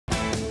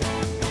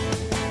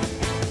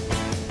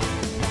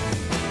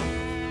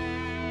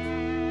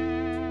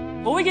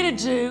What we're going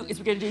to do is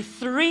we're going to do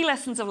 3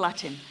 lessons of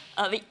Latin.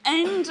 At the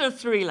end of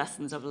 3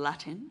 lessons of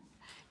Latin,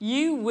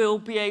 you will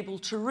be able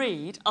to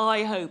read,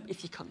 I hope,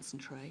 if you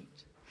concentrate,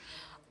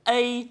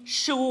 a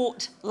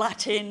short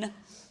Latin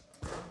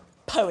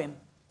poem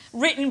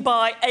written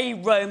by a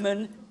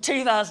Roman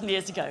 2,000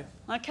 years ago,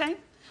 OK?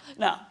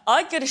 Now,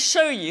 I'm going to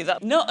show you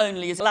that not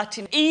only is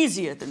Latin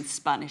easier than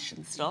Spanish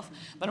and stuff,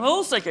 but I'm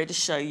also going to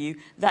show you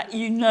that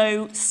you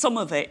know some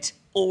of it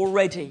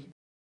already.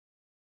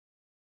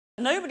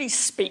 Nobody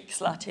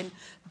speaks Latin,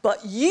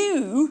 but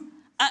you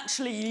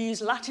actually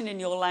use Latin in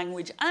your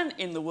language and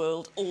in the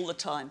world all the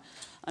time.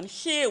 And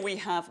here we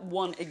have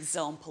one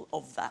example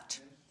of that.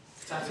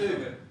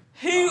 Tattoo.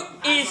 Who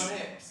is...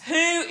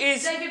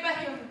 David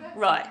Beckham.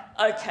 Right,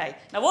 OK.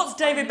 Now, what's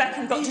David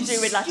Beckham got to do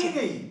with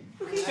Latin?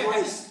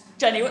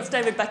 Jenny, what's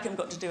David Beckham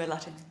got to do with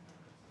Latin?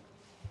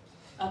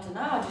 I don't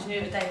know, I just knew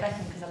it was David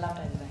Beckham because I love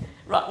David Beckham.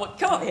 Right, well,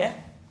 come up here.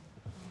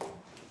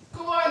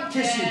 Go on,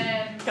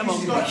 Jen. Come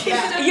on.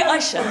 Yeah,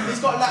 Aisha.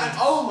 He's got Latin.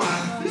 Oh,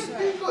 man.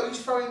 He's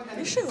throwing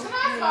pennies. Sure. Can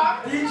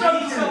I come? Are you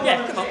joking?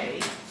 Yeah, come on.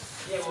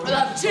 We'll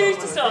have 2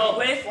 to start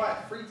with.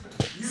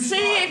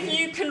 See if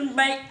you can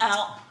make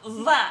out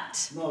that.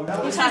 No,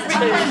 that was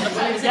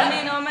Does that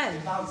mean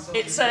amen?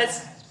 It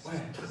says...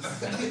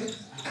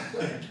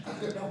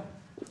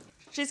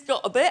 She's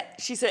got a bit.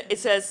 It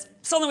says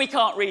something we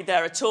can't read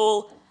there at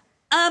all.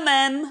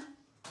 Amen.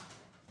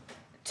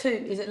 2,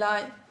 is it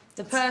like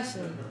the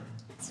person?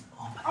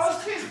 Oh,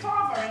 it's his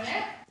father, isn't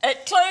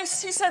it?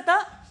 Close. Who said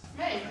that?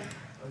 Me.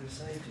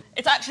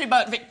 It's actually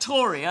about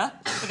Victoria,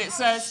 but it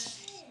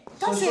says...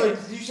 Sorry,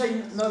 did you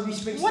say nobody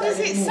speaks What does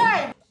it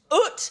say?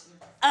 Ut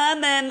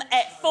amem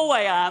et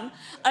foeam,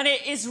 and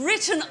it is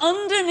written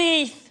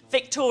underneath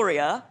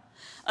Victoria,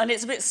 and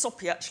it's a bit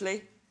soppy,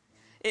 actually.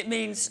 It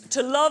means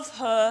to love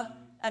her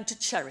and to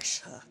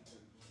cherish her.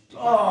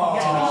 Oh,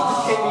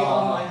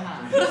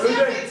 Does he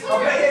have Victoria?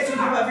 I bet you're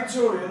talking about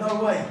Victoria,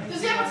 no way.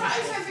 Does he have a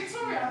tattoo that says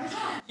Victoria on his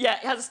arm? Yeah,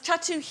 it has a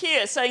tattoo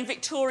here saying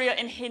Victoria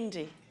in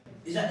Hindi.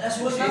 That's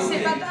what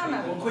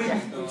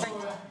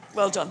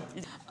Well done.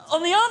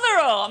 On the other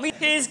arm,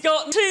 he's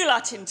got 2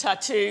 Latin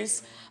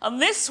tattoos,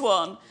 and this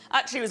one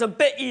actually was a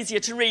bit easier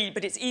to read,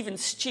 but it's even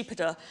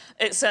stupider.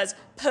 It says,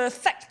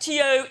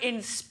 perfectio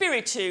in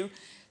spiritu,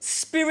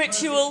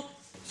 spiritual...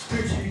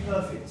 Spiritually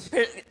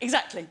perfect.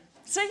 Exactly.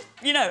 See?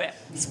 You know it.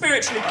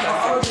 Spiritually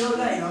perfect.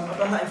 I've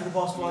done Latin for the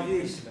past 5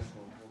 years.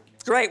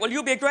 Great. Well,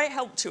 you'll be a great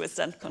help to us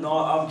then. No,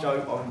 I'm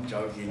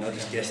joking. I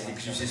just guessed it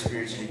because you said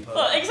spiritually perfect.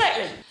 Well,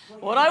 exactly.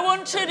 What I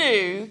want to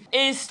do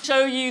is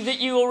show you that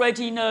you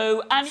already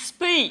know and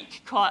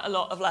speak quite a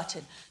lot of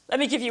Latin. Let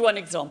me give you one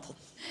example.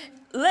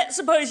 Let's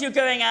suppose you're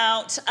going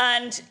out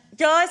and,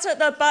 guys at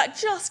the back,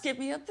 just give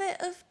me a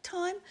bit of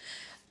time.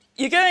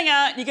 You're going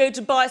out, you go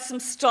to buy some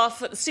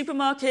stuff at the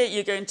supermarket,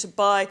 you're going to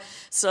buy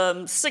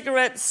some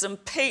cigarettes, some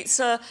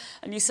pizza,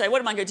 and you say,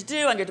 what am I going to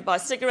do? I'm going to buy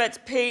cigarettes,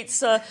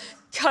 pizza,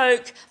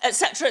 Coke,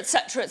 etc.,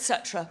 etc.,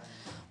 etc.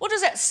 What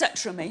does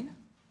etc. mean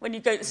when you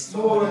go to...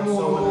 More and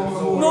more.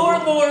 More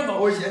and more and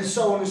more. And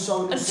so on and so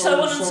on and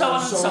so on and so on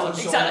and so on.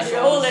 Exactly.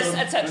 All this,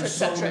 etc.,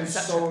 etc.,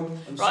 etc.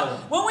 Right.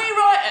 When we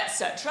write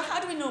etc.,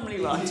 how do we normally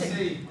write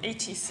it?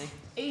 ETC.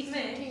 Eat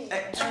me.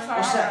 What's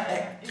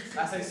that?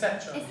 That's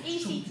etc.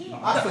 It's ETT.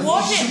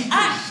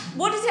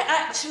 What does it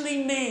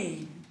actually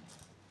mean?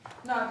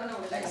 No, I don't know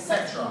what it is.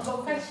 Etc.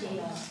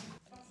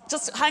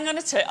 Just hang on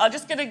a tick. I'm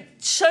just going to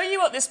show you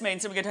what this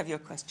means, and we're going to have your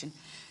question.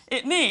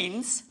 It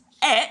means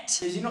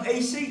et... Is it not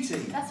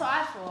ECT? That's what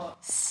I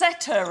thought.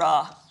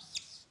 Cetera.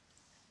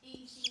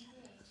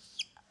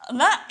 And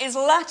that is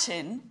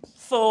Latin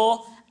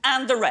for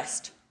and the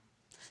rest.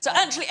 So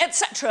actually,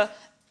 etc.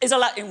 is a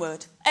Latin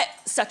word.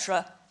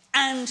 Etc.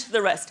 and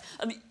the rest.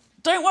 And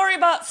don't worry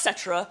about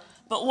cetera,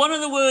 but one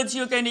of the words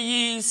you're going to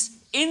use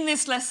in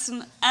this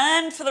lesson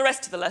and for the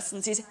rest of the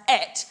lessons is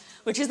et,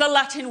 which is the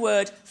Latin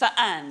word for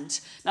and.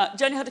 Now,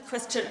 Jenny had a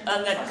question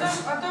and then...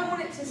 I don't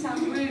want it to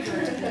sound rude or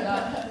anything,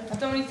 like, I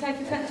don't want you to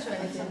take offence or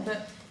anything,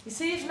 but you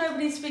see, if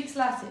nobody speaks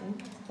Latin,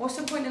 what's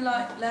the point of,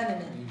 like,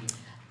 learning it?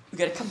 We're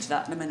going to come to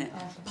that in a minute.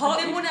 I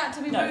didn't want that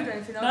to be rude or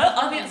anything. No,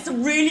 I think it's a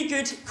really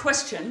good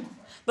question.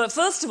 But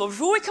first of all,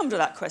 before we come to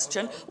that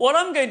question, what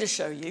I'm going to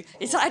show you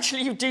is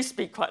actually you do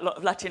speak quite a lot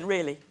of Latin,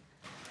 really.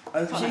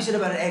 So you said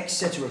about an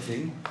etc.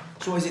 thing.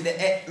 So is it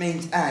that et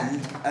means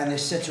and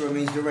etc.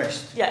 means the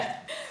rest? Yeah.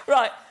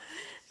 Right.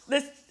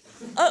 There's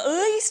at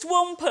least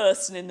one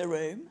person in the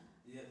room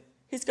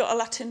who's got a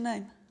Latin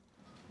name.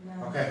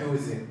 No. Okay, who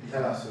is it?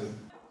 Tell us who.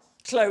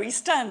 Chloe,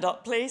 stand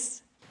up,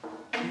 please.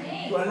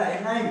 You've got a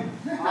Latin name.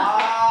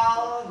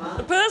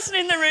 The person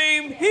in the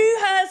room who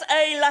has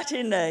a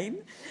Latin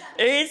name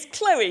is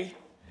Chloe.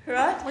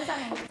 Right? What does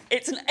that mean?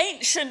 It's an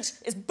ancient,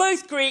 it's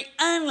both Greek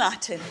and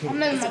Latin. I've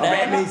never It's a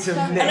met name. It means some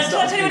And next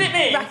shall I tell you what it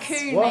means?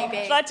 Raccoon, What?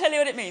 maybe. Shall I tell you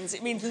what it means?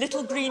 It means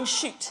little green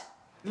shoot.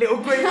 Little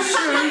green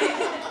shoe.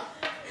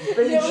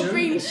 Little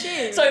green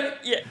shoe. So,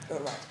 yeah, all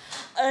right.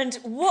 And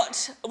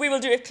what we will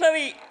do, if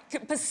Chloe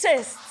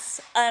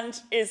persists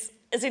and is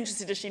as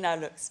interested as she now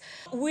looks,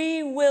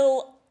 we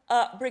will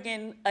bring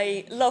in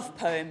a love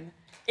poem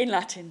in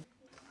Latin.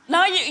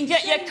 Now you can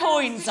get your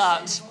coins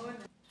out.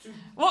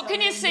 What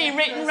can you see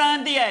written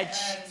round the edge?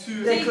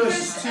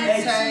 Decus,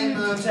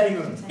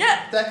 Tamen.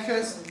 Yeah.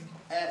 Decus,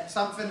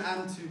 something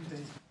and two,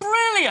 please.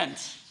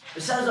 Brilliant.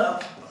 It sounds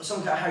like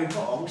something like Harry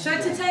Potter. So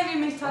titanium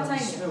means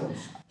titanium.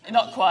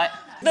 Not quite.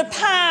 The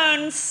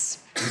pounds,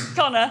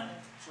 Connor.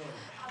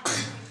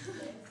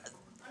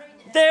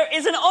 There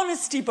is an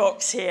honesty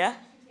box here.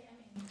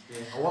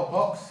 A what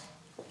box?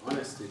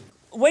 Honesty.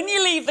 When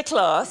you leave the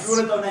class, If you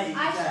want to donate, you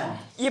can.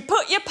 you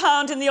put your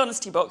pound in the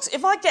honesty box.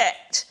 If I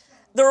get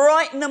the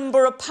right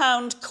number of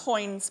pound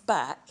coins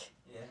back,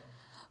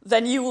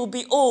 then you will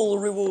be all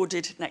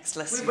rewarded next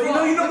lesson. But you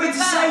know, you're not meant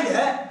to say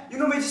that.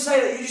 You're not meant to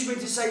say that. You're just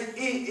meant to say,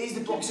 here's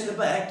the box in the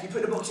back. You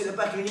put the box in the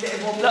back and you let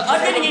everyone... Look,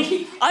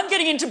 I'm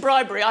getting into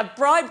bribery. I've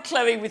bribed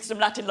Chloe with some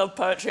Latin love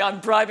poetry.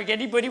 I'm bribing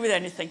anybody with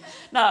anything.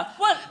 Now,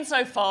 well,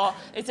 so far,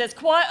 it says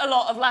quite a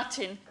lot of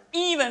Latin,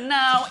 even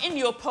now, in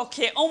your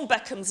pocket, on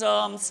Beckham's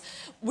arms.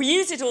 We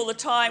use it all the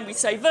time. We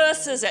say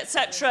verses,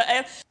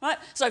 etc. Right?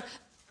 So,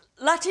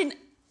 Latin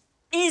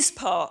is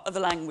part of the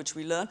language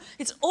we learn.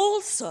 It's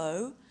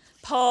also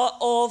part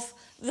of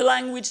the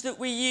language that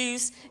we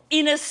use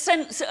in a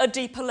sense at a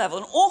deeper level.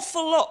 An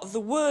awful lot of the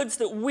words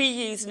that we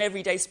use in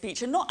everyday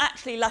speech are not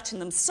actually Latin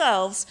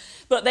themselves,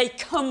 but they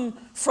come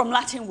from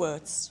Latin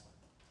words.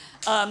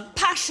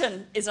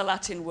 Passion is a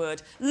Latin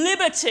word.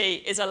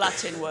 Liberty is a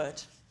Latin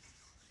word.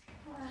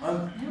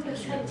 So the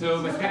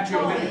Statue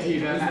of Liberty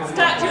is a Latin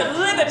Statue of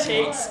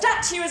Liberty.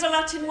 Statue is a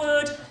Latin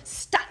word.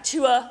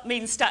 Statua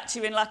means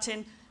statue in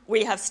Latin.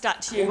 We have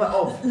statue. What about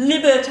of?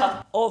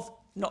 Liberta, of,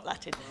 not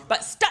Latin.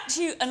 But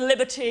statue and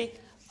liberty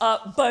are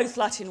both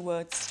Latin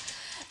words.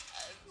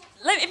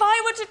 If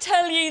I were to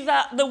tell you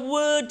that the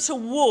word to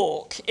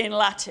walk in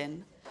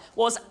Latin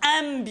was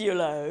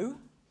ambulo,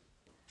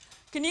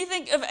 can you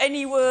think of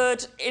any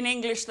word in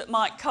English that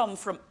might come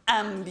from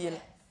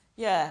ambulo?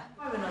 Yeah.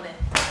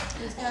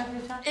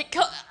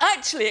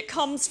 Actually, it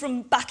comes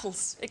from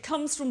battles. It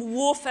comes from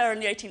warfare in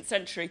the 18th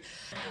century.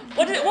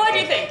 Why do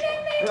you think?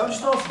 I'm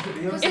just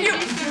asking.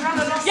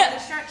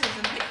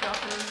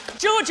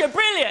 Georgia,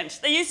 brilliant.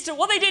 They used to,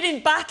 what they did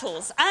in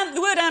battles, and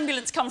the word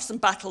ambulance comes from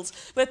battles,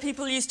 where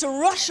people used to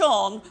rush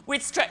on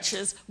with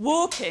stretchers,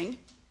 walking,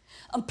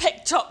 and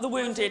picked up the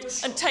wounded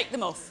and take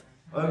them off.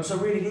 So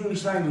really, the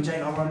English language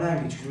ain't our own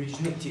language because we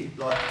just nicked it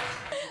like...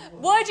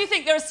 Why do you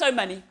think there are so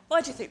many?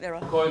 Why do you think there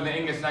are? Because the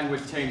English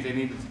language changed, they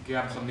needed to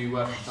grab some new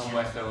words from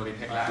somewhere, so they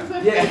picked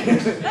Latin. Yeah.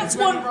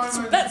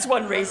 That's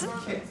one reason.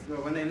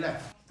 When they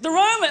left.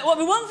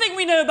 One thing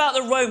we know about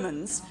the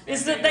Romans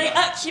is that they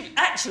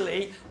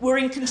actually were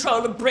in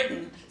control of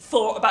Britain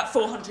for about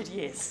 400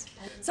 years.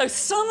 So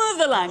some of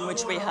the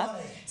language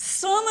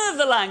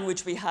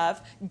we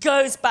have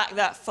goes back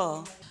that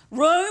far.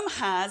 Rome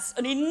has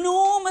an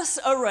enormous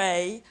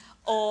array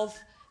of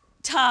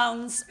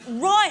towns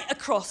right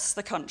across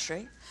the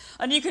country,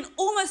 and you can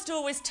almost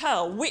always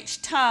tell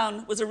which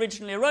town was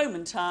originally a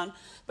Roman town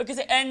because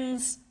the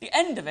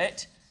end of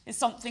it is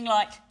something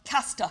like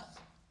Castor.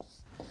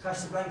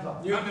 Casablanca.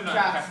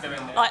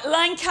 Like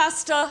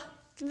Lancaster.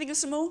 Can you think of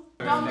some more?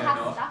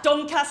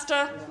 Doncaster.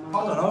 I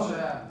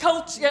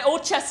don't know. Or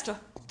Chester.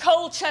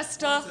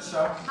 Colchester.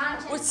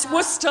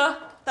 Worcester.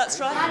 That's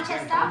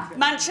right.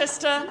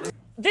 Manchester.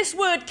 This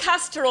word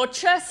Castor or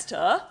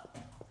Chester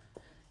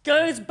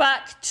goes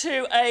back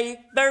to a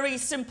very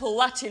simple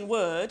Latin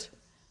word,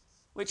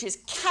 which is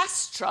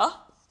castra,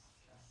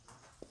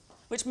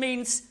 which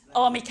means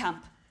army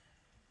camp.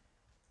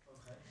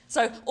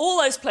 So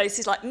all those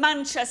places like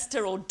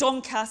Manchester or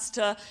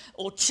Doncaster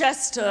or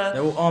Chester...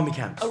 They're all army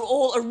camps. ...are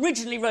all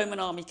originally Roman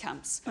army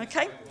camps,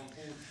 OK?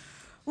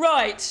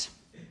 Right.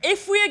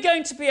 If we are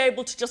going to be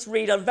able to just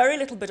read a very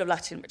little bit of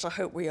Latin, which I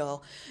hope we are,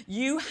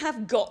 you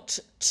have got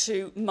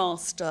to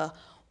master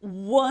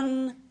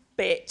one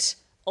bit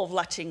of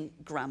Latin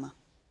grammar.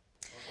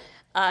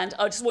 And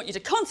I just want you to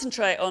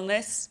concentrate on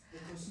this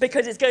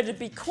because it's going to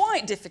be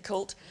quite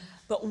difficult,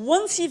 but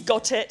once you've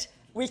got it,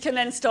 we can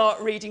then start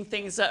reading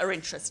things that are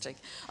interesting.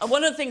 And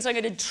one of the things I'm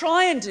going to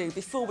try and do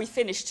before we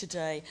finish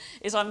today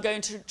is I'm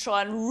going to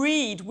try and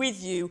read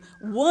with you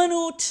one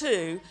or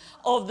two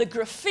of the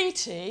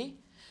graffiti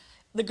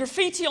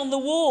on the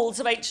walls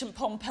of ancient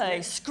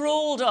Pompeii,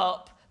 scrawled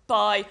up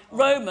by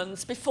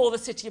Romans before the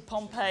city of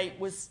Pompeii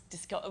was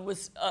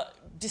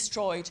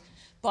destroyed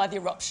by the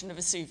eruption of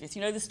Vesuvius.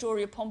 You know the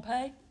story of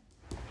Pompeii?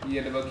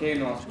 Yeah, the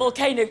volcano.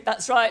 Volcano,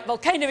 that's right.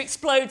 Volcano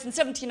explodes in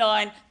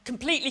 79,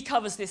 completely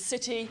covers this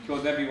city.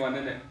 Killed everyone,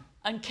 innit?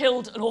 And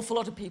killed an awful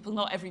lot of people,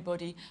 not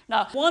everybody.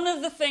 Now, one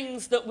of the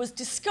things that was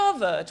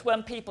discovered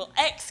when people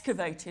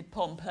excavated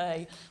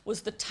Pompeii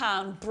was the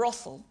town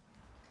brothel.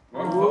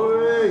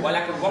 Well,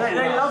 like a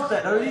They love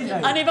that, though, didn't they?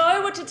 And if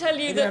I were to tell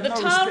you that the no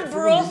town respect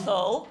for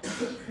brothel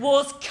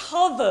was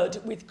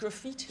covered with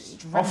graffiti,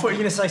 I thought you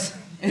were going to say...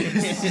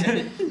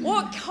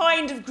 what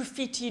kind of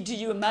graffiti do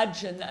you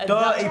imagine?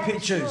 Dirty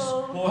pictures.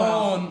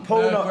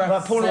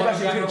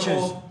 Pornographic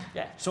pictures.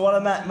 Yeah. So while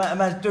a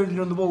man's doing it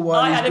on the wall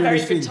while I he's had a doing very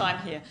his good thing. time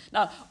here.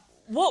 Now,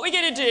 what we're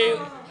going to do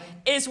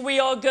is we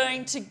are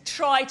going to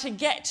try to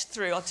get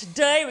through.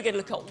 Today we're going to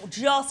look at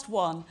just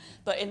one,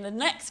 but in the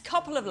next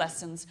couple of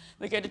lessons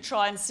we're going to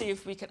try and see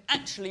if we can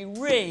actually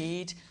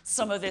read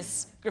some of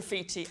this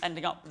graffiti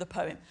ending up with a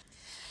poem.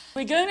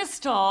 We're going to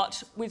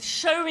start with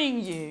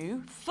showing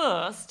you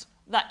first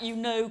that you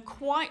know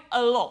quite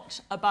a lot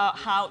about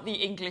how the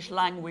English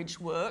language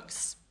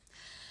works,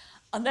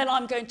 and then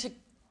I'm going to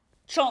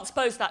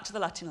transpose that to the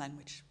Latin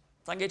language.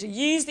 So I'm going to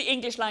use the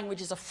English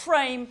language as a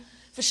frame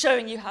for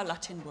showing you how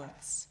Latin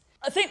works.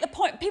 I think the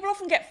point, people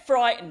often get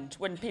frightened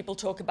when people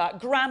talk about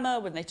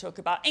grammar, when they talk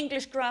about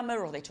English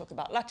grammar or they talk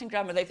about Latin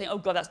grammar, they think, oh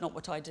God, that's not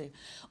what I do.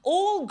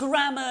 All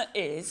grammar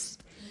is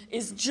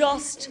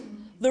just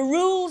the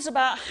rules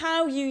about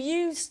how you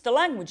use the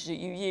language that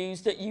you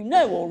use that you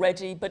know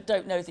already but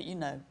don't know that you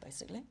know,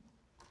 basically.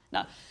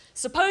 Now,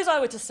 suppose I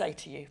were to say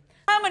to you,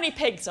 how many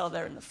pigs are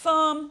there in the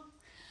farm?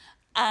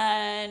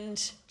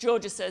 And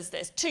Georgia says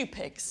there's 2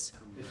 pigs.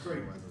 There's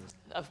 3.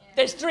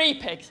 There's 3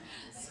 pigs.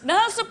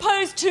 Now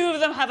suppose 2 of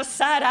them have a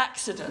sad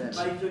accident.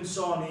 Bacon,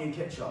 sarnie and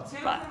ketchup.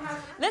 Right.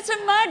 Let's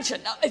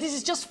imagine, now, this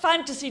is just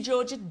fantasy,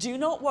 Georgia, do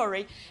not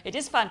worry, it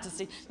is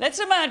fantasy. Let's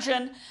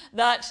imagine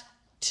that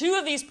 2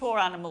 of these poor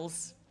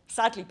animals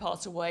sadly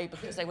pass away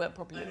because they weren't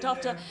properly looked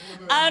after,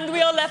 and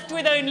we are left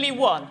with only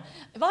 1.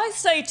 If I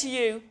say to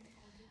you,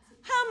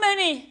 how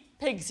many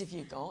pigs have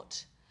you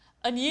got?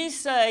 And you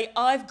say,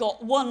 I've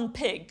got 1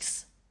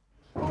 pigs.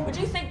 Would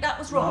you think that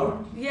was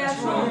wrong? Yeah,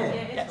 that's wrong.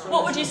 Yeah.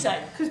 What would you say?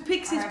 Because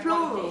pigs is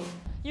plural.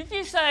 If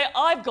you say,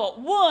 I've got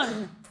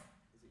 1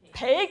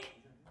 pig,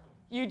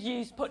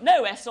 you'd put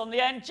no S on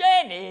the end.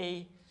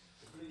 Jenny,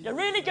 you're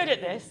really good at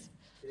this.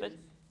 But,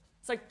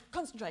 so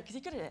concentrate, because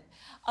you're good at it.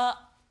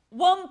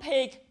 1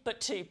 pig,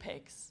 but 2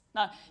 pigs.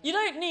 Now, you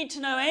don't need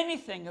to know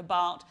anything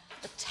about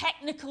the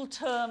technical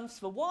terms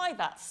for why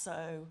that's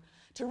so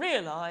to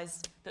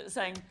realise that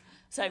saying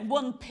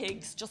 1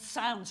 pig's just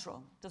sounds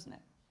wrong, doesn't it?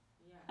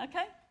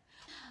 Okay?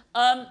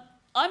 I'm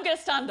going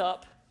to stand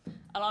up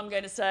and I'm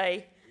going to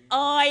say,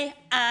 I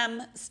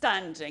am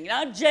standing.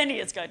 Now Jenny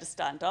is going to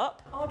stand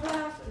up. Oh, do I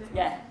have to?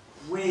 Yeah.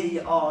 We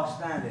are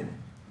standing.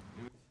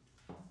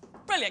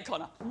 Brilliant,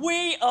 Connor.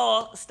 We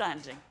are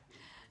standing.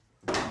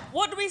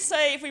 What do we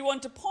say if we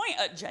want to point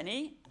at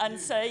Jenny and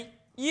say,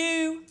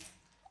 you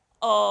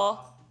are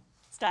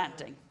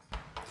standing?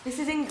 This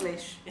is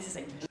English. This is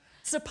English.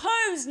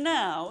 Suppose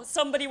now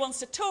somebody wants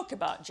to talk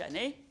about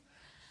Jenny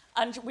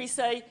and we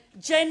say,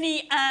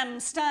 Jenny am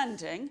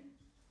standing.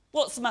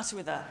 What's the matter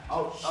with her?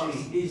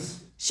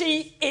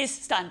 She is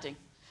standing.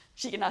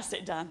 She can now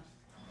sit down.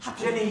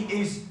 Jenny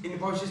is in the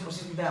process of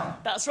sitting down.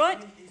 That's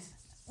right.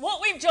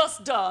 What we've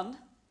just done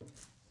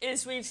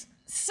is we've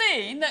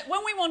seen that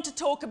when we want to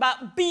talk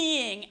about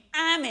being,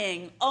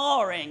 amming,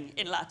 are-ing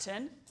in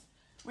Latin,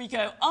 we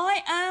go,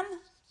 I am,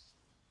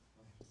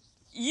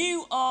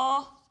 you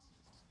are,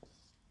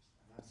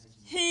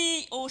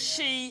 he or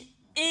she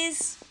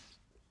is,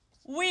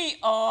 we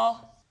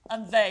are,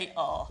 and they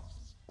are.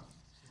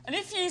 And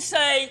if you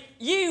say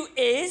you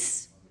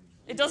is,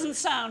 it doesn't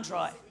sound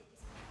right.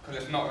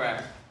 Because it's not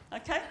rare.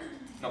 Okay?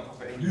 Not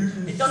proper English.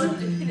 It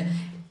doesn't.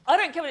 I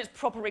don't care whether it's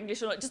proper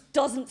English or not, it just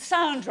doesn't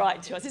sound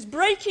right to us. It's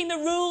breaking the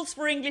rules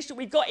for English that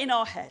we've got in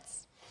our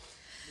heads.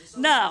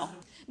 Now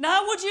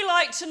would you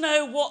like to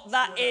know what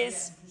that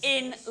is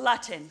in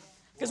Latin?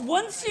 Because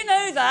once you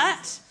know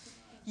that,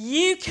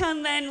 you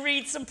can then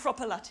read some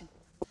proper Latin.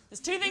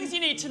 There's 2 things you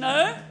need to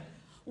know.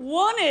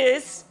 One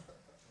is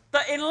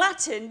that in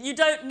Latin, you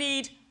don't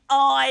need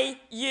I,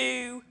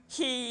 you,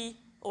 he,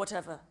 or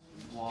whatever.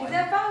 Is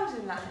there vowels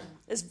in Latin?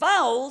 There's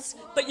vowels,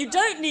 but you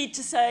don't need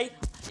to say,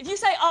 if you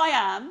say I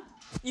am,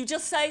 you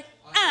just say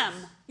am.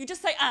 You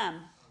just say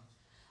am.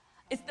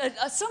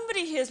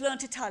 Somebody here has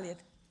learnt Italian.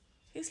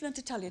 Who's learnt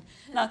Italian?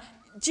 Now,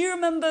 do you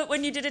remember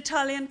when you did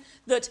Italian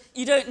that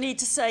you don't need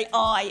to say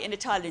I in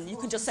Italian? You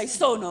can just say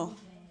sono.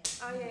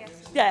 Oh, yeah.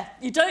 Yeah,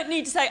 you don't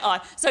need to say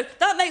I. So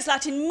that makes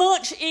Latin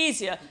much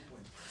easier.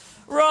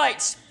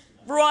 Right,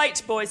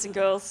 boys and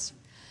girls.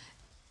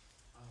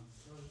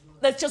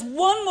 There's just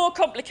one more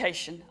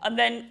complication, and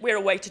then we're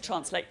away to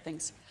translate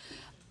things.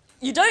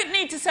 You don't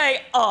need to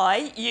say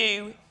I,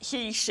 you,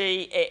 he,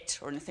 she, it,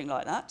 or anything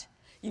like that.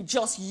 You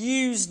just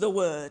use the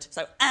word.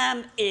 So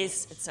am,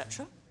 is,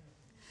 etc.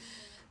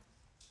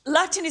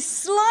 Latin is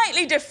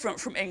slightly different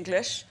from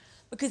English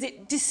because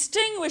it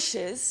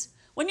distinguishes,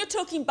 when you're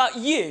talking about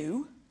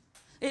you,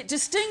 it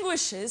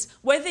distinguishes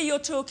whether you're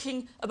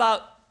talking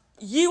about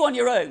you on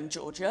your own,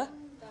 Georgia,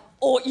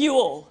 or you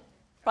all.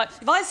 Right?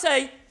 If I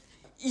say,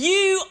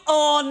 you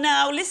are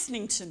now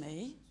listening to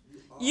me,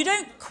 you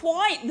don't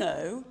quite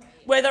know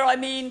whether I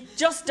mean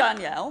just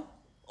Danielle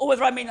or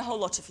whether I mean a whole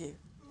lot of you.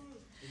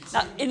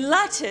 Now, in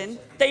Latin,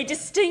 they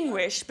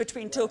distinguish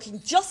between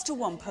talking just to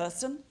one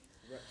person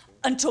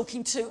and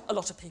talking to a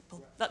lot of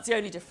people. That's the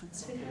only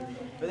difference.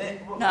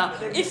 Now,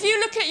 if you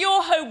look at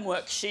your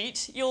homework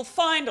sheet, you'll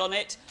find on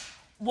it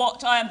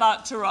what I am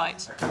about to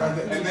write.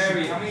 Hey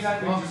Mary, how many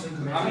languages do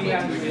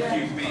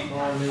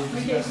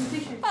you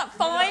speak? About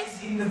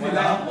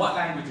 5. What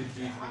languages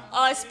do you speak?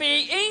 I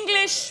speak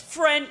English,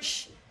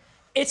 French,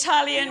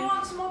 Italian, Can you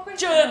answer my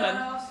question German.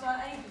 that I asked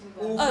like ages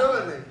ago? All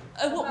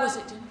fluently. What was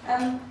it?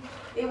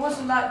 It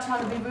wasn't like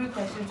trying to be rude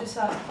question, it was just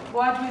like,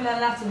 why do we learn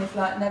Latin if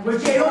like never... We're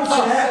getting on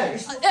to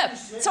that. Yeah,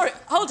 sorry,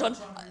 hold on.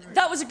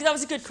 That was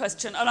a good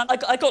question, and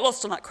I got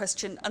lost on that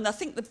question, and I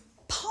think the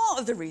part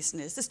of the reason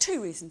is, there's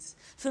two reasons.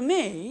 For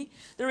me,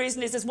 the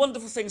reason is there's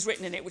wonderful things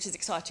written in it, which is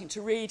exciting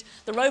to read.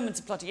 The Romans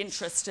are bloody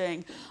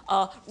interesting.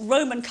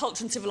 Roman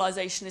culture and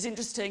civilization is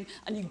interesting,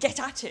 and you get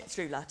at it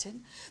through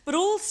Latin. But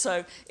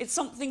also, it's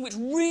something which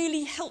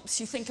really helps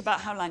you think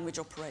about how language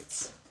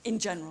operates in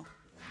general.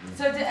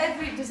 So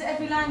does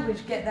every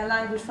language get their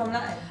language from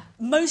Latin?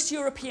 Most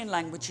European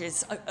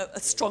languages are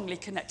strongly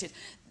connected.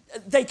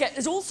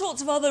 There's all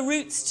sorts of other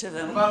roots to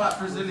them. What about like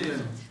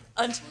Brazilian?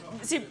 And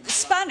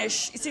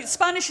Spanish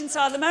in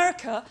South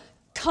America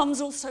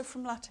comes also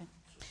from Latin.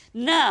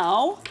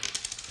 Now,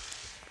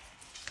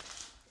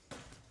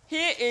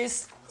 here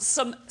is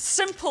some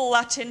simple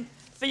Latin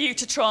for you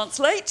to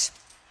translate,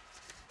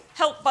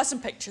 helped by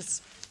some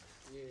pictures.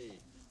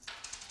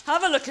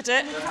 Have a look at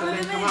it.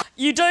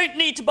 You don't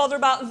need to bother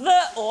about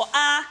the or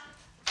a,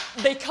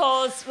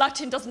 because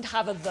Latin doesn't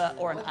have a the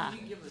or an a.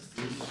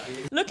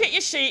 Look at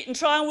your sheet and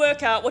try and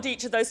work out what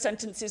each of those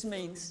sentences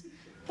means.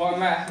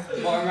 Bottom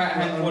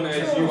right-hand corner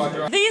is you are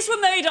drunk. These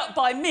were made up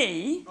by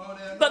me,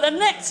 but the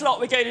next lot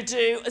we're going to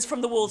do is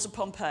from the walls of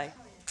Pompeii.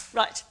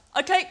 Right,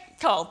 OK,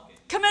 Carl.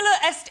 Camilla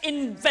est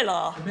in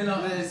villa.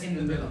 Camilla is in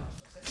the villa.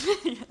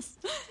 Yes.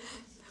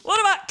 What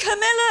about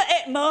Camilla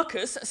et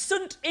Marcus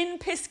sunt in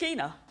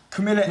piscina?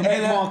 Camilla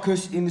and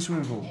Marcus in the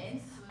swimming pool.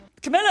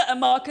 Camilla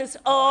and Marcus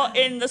are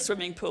in the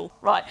swimming pool.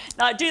 Right,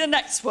 now do the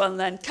next one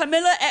then.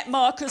 Camilla et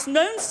Marcus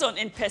non sunt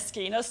in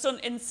piscina,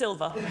 sunt in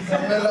silva.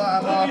 Camilla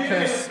and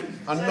Marcus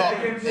are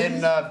not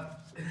in the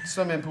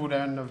swimming pool,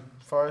 they're in the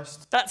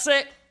forest. That's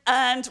it.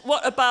 And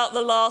what about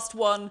the last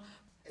one?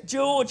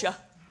 Georgia.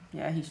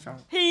 Yeah, he's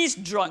drunk. He's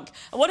drunk.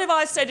 And what if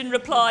I said in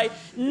reply,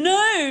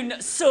 non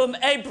sum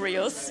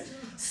ebrius,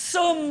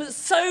 sum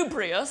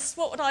sobrius?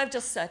 What would I have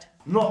just said?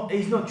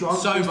 He's not drunk,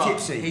 Sober. he's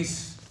tipsy.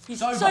 He's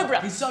sober.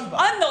 He's sober.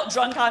 I'm not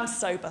drunk, I'm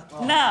sober.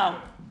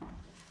 Now,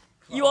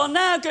 you are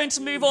now going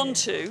to move on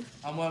to,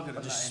 I'm working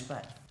on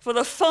that. for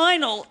the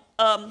final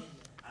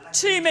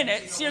 2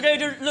 minutes, you're going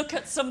to look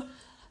at some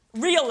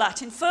real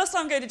Latin. First,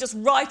 I'm going to just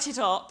write it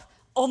up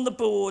on the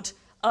board,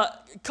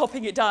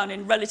 copying it down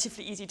in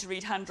relatively easy to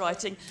read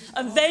handwriting,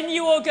 and then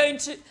you are going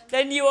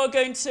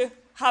to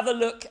have a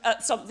look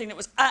at something that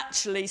was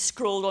actually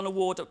scrawled on a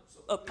wall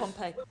at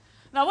Pompeii.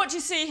 Now, what do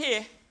you see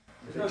here?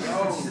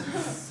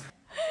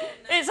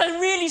 It's a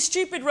really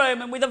stupid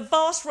Roman with a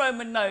vast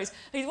Roman nose.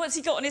 What's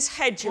he got on his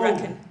head, do you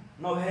reckon?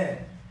 No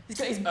hair. He's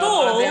got his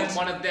bald.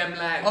 One of them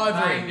like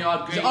Ivory.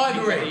 9-yard Greek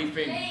Ivory.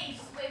 thing.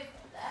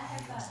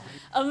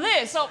 And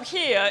this up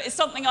here is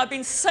something I've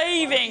been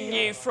saving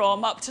you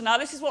from up to now.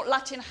 This is what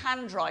Latin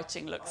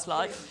handwriting looks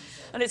like.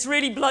 And it's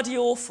really bloody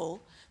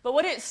awful. But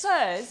what it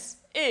says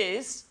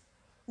is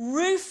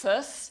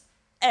Rufus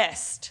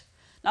est.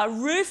 Now,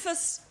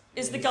 Rufus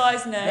is the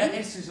guy's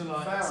name.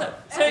 So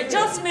it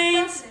just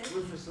means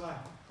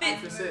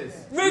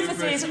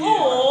Rufus is,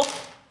 or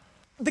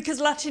because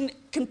Latin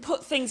can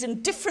put things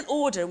in different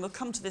order, and we'll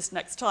come to this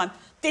next time,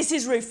 this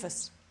is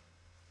Rufus.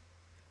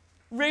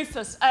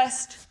 Rufus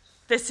est,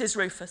 this is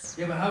Rufus.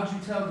 Yeah, but how do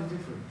you tell the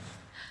difference?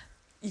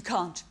 You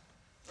can't.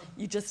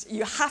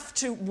 You have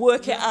to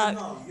work it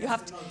out. You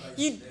have to.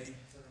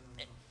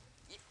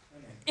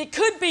 It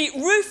could be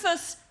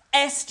Rufus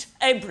est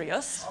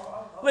ebrius,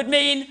 would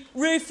mean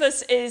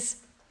Rufus is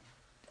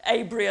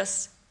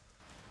ebrius.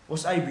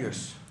 What's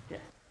Abius? Yeah.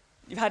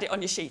 You've had it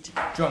on your sheet.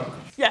 Drunk.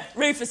 Yeah,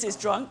 Rufus is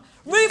drunk.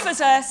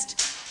 Rufus est,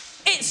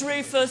 it's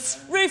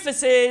Rufus.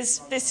 Rufus is,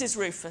 this is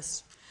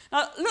Rufus.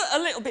 Now, look a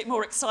little bit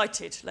more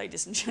excited,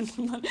 ladies and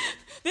gentlemen.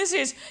 This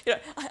is,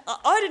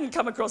 I didn't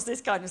come across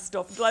this kind of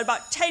stuff until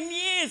about 10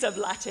 years of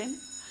Latin.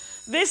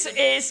 This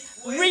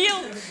is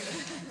real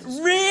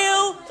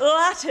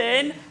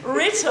Latin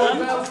written.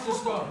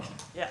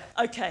 Yeah,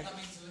 okay.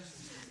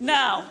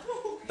 Now,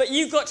 but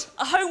you've got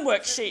a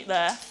homework sheet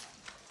there.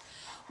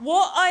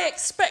 What I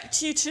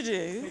expect you to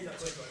do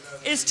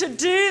is to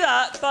do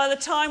that by the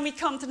time we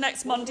come to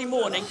next Monday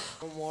morning.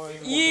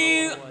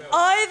 You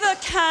either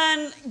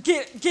can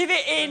give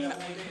it in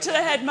to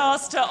the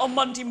headmaster on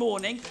Monday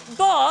morning,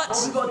 but What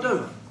have we got to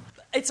do?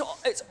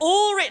 it's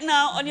all written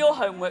out on your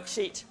homework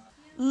sheet.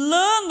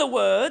 Learn the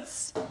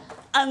words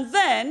and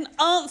then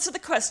answer the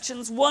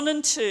questions 1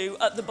 and 2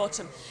 at the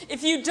bottom.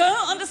 If you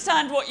don't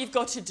understand what you've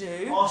got to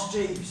do, Ask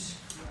Jeeves.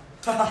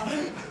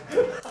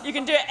 you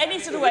can do it any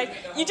sort of way.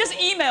 You just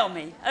email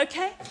me,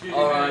 okay?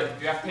 All right.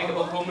 You have to take a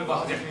book home with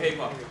us. Get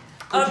paper.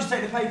 We'll just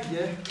take the paper,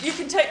 yeah? You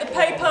can take the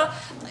paper.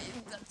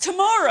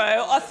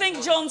 Tomorrow, I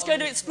think John's going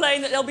to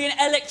explain that there'll be an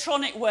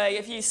electronic way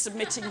of you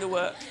submitting the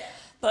work.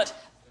 But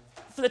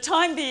for the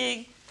time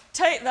being,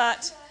 take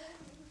that.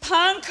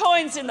 Pound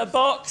coins in the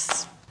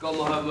box. Got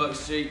my homework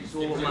sheet. It's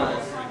all that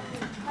matters.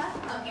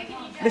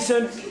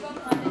 Listen.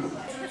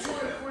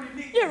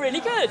 You're really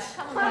good.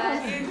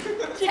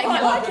 Do you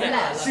quite like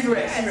it?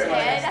 Cigarette.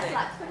 Yeah, that's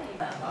like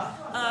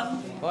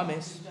 20. Bye,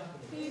 miss.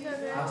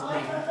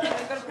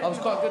 I was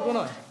quite good, wasn't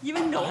I? You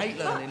were not. I hate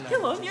learning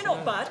Come on, you're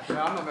not bad.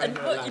 Yeah, I'm not very And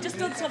good at what, you learning. just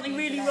done something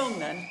really wrong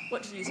then.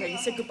 What did you say? You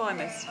said goodbye,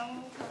 miss.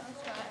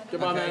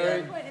 Goodbye,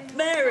 Mary.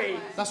 Mary.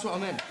 That's what I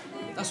meant.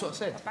 That's what I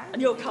said.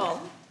 And you're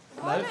Carl.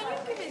 Oh, no, you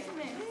give it to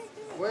me.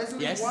 Where's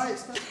all Yes. the white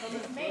stuff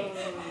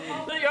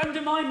coming? Look, you're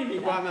undermining me.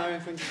 Goodbye, Mary.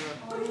 Thank you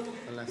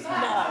for the lesson.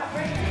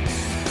 No.